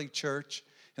the early church?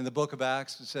 In the book of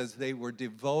Acts, it says they were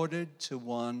devoted to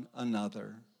one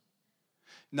another,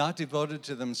 not devoted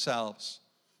to themselves.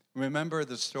 Remember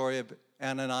the story of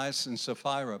Ananias and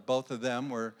Sapphira. Both of them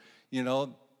were,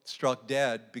 struck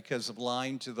dead because of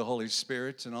lying to the Holy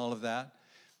Spirit and all of that.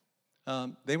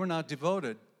 They were not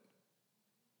devoted.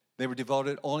 They were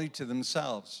devoted only to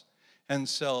themselves. And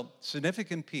so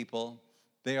significant people,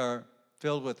 they are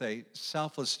filled with a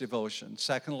selfless devotion.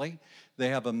 Secondly, they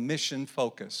have a mission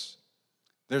focus.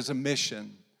 There's a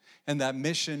mission. And that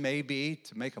mission may be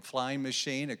to make a flying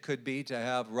machine. It could be to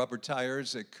have rubber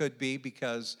tires. It could be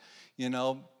because,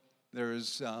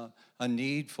 there's a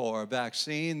need for a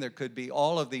vaccine. There could be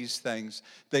all of these things.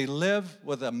 They live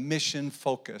with a mission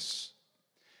focus.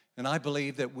 And I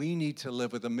believe that we need to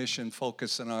live with a mission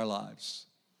focus in our lives.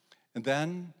 And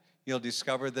then you'll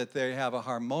discover that they have a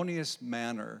harmonious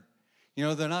manner. You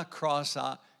know, they're not cross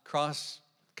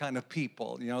kind of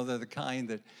people. You know, they're the kind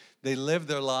that they live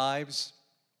their lives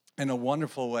in a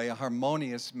wonderful way, a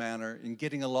harmonious manner in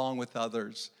getting along with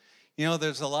others. You know,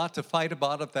 there's a lot to fight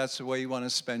about if that's the way you want to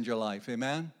spend your life.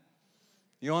 Amen?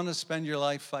 You want to spend your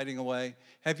life fighting away?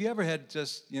 Have you ever had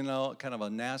just, you know, kind of a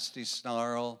nasty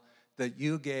snarl that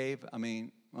you gave? I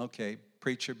mean, okay,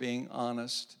 preacher being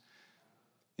honest.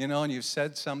 You know, and you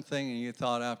said something and you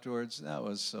thought afterwards, that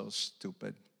was so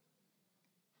stupid.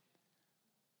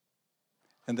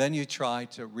 And then you try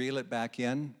to reel it back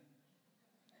in.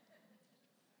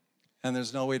 And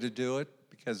there's no way to do it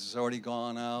because it's already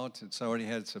gone out. It's already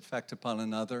had its effect upon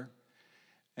another.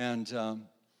 And,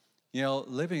 you know,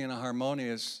 living in a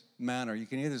harmonious manner, you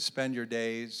can either spend your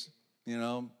days, you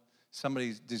know,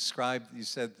 somebody described, you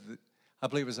said, I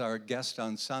believe it was our guest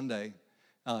on Sunday,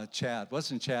 Chad.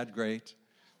 Wasn't Chad great?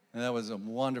 And that was a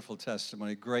wonderful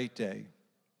testimony, great day.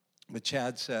 But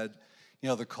Chad said, you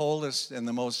know, the coldest and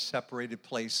the most separated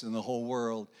place in the whole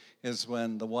world is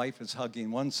when the wife is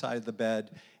hugging one side of the bed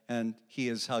and he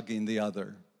is hugging the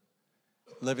other,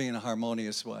 living in a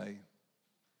harmonious way.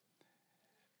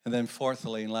 And then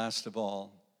fourthly and last of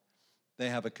all, they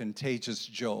have a contagious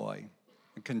joy,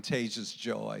 a contagious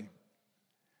joy.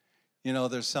 You know,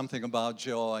 there's something about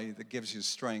joy that gives you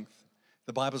strength.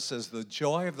 The Bible says the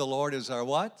joy of the Lord is our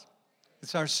what?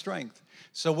 It's our strength.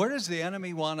 So where does the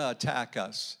enemy want to attack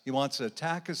us? He wants to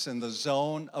attack us in the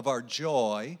zone of our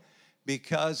joy,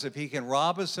 because if he can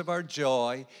rob us of our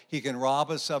joy, he can rob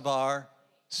us of our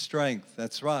strength.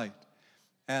 That's right.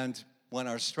 And when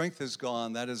our strength is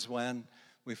gone, that is when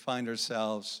we find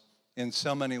ourselves in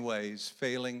so many ways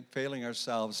failing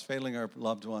ourselves, failing our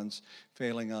loved ones,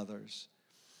 failing others.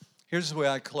 Here's the way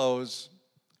I close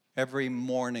every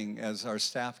morning as our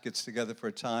staff gets together for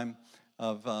a time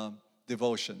of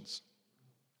devotions.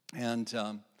 And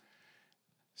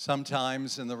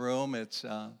sometimes in the room it's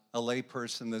a lay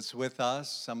person that's with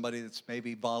us, somebody that's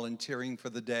maybe volunteering for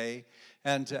the day.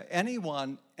 And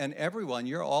anyone and everyone,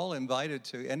 you're all invited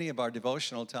to any of our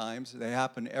devotional times. They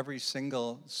happen every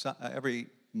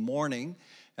morning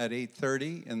at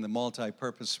 8:30 in the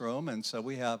multi-purpose room. And so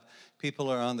we have people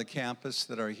are on the campus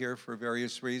that are here for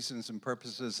various reasons and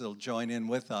purposes that'll join in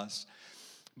with us.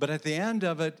 But at the end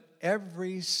of it,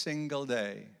 every single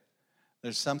day,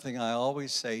 there's something I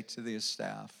always say to the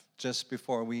staff just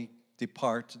before we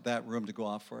depart that room to go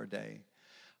off for a day.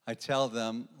 I tell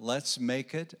them, let's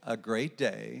make it a great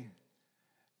day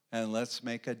and let's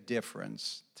make a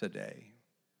difference today.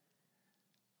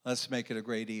 Let's make it a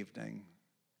great evening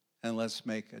and let's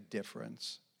make a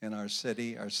difference in our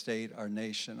city, our state, our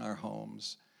nation, our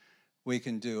homes. We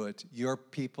can do it. You're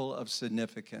people of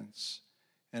significance,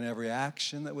 and every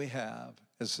action that we have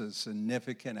is a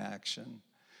significant action.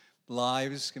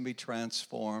 Lives can be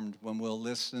transformed when we'll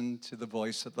listen to the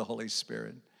voice of the Holy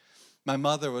Spirit. My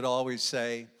mother would always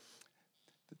say,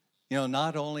 you know,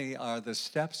 not only are the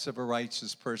steps of a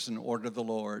righteous person ordered of the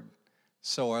Lord,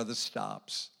 so are the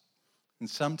stops. And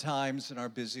sometimes in our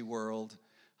busy world,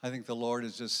 I think the Lord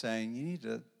is just saying, you need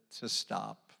to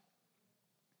stop.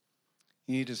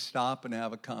 You need to stop and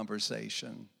have a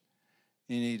conversation.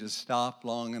 You need to stop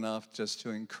long enough just to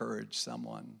encourage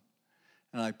someone.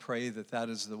 And I pray that that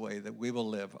is the way that we will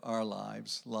live our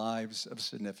lives, lives of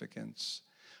significance.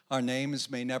 Our names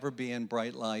may never be in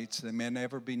bright lights. They may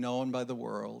never be known by the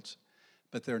world,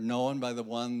 but they're known by the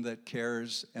one that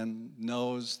cares and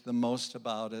knows the most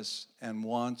about us and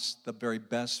wants the very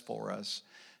best for us,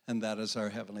 and that is our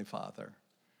Heavenly Father.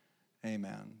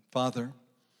 Amen. Father,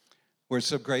 we're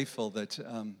so grateful that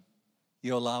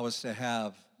you allow us to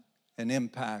have an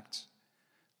impact,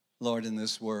 Lord, in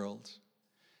this world.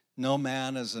 No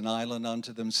man is an island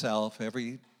unto themselves.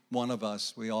 Every one of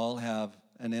us, we all have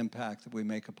an impact that we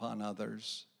make upon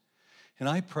others. And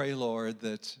I pray, Lord,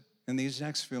 that in these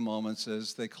next few moments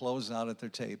as they close out at their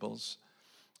tables,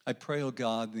 I pray, oh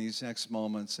God, in these next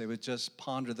moments, they would just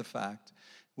ponder the fact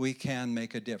we can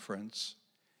make a difference.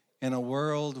 In a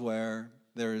world where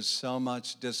there is so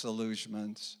much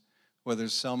disillusionment, where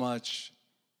there's so much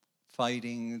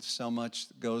fighting, so much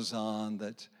that goes on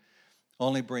that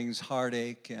only brings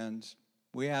heartache, and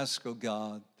we ask, oh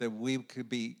God, that we could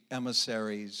be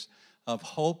emissaries of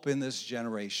hope in this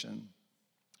generation.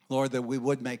 Lord, that we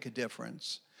would make a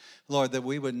difference. Lord, that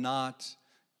we would not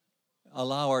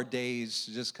allow our days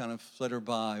to just kind of flitter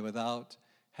by without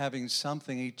having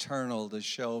something eternal to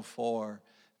show for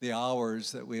the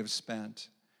hours that we have spent.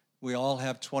 We all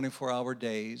have 24-hour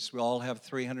days. We all have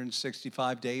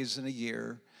 365 days in a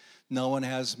year. No one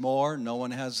has more, no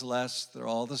one has less. They're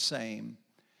all the same.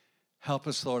 Help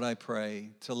us, Lord, I pray,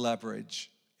 to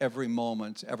leverage every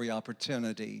moment, every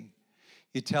opportunity.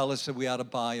 You tell us that we ought to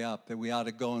buy up, that we ought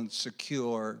to go and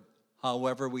secure,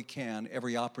 however we can,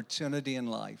 every opportunity in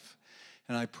life.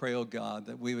 And I pray, oh God,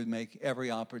 that we would make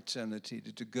every opportunity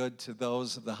to do good to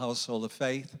those of the household of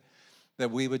faith,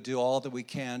 that we would do all that we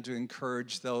can to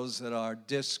encourage those that are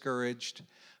discouraged.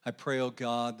 I pray, oh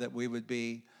God, that we would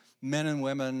be men and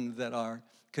women that are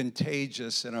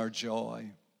contagious in our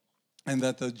joy, and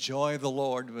that the joy of the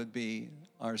Lord would be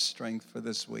our strength for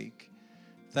this week.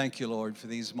 Thank you, Lord, for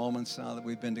these moments now that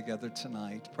we've been together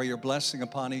tonight. Pray your blessing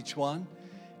upon each one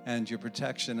and your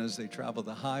protection as they travel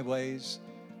the highways,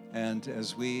 and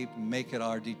as we make it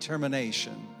our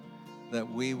determination that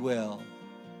we will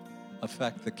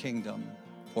affect the kingdom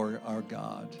for our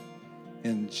God.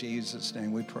 In Jesus'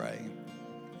 name we pray.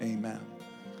 Amen.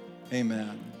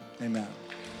 Amen. Amen.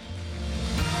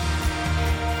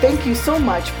 Thank you so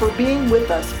much for being with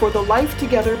us for the Life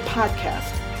Together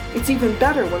podcast. It's even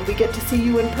better when we get to see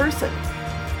you in person.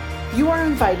 You are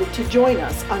invited to join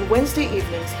us on Wednesday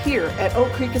evenings here at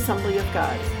Oak Creek Assembly of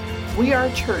God. We are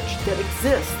a church that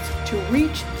exists to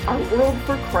reach our world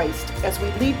for Christ as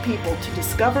we lead people to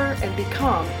discover and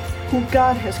become who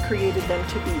God has created them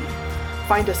to be.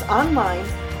 Find us online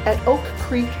at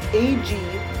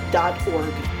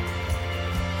oakcreekag.org.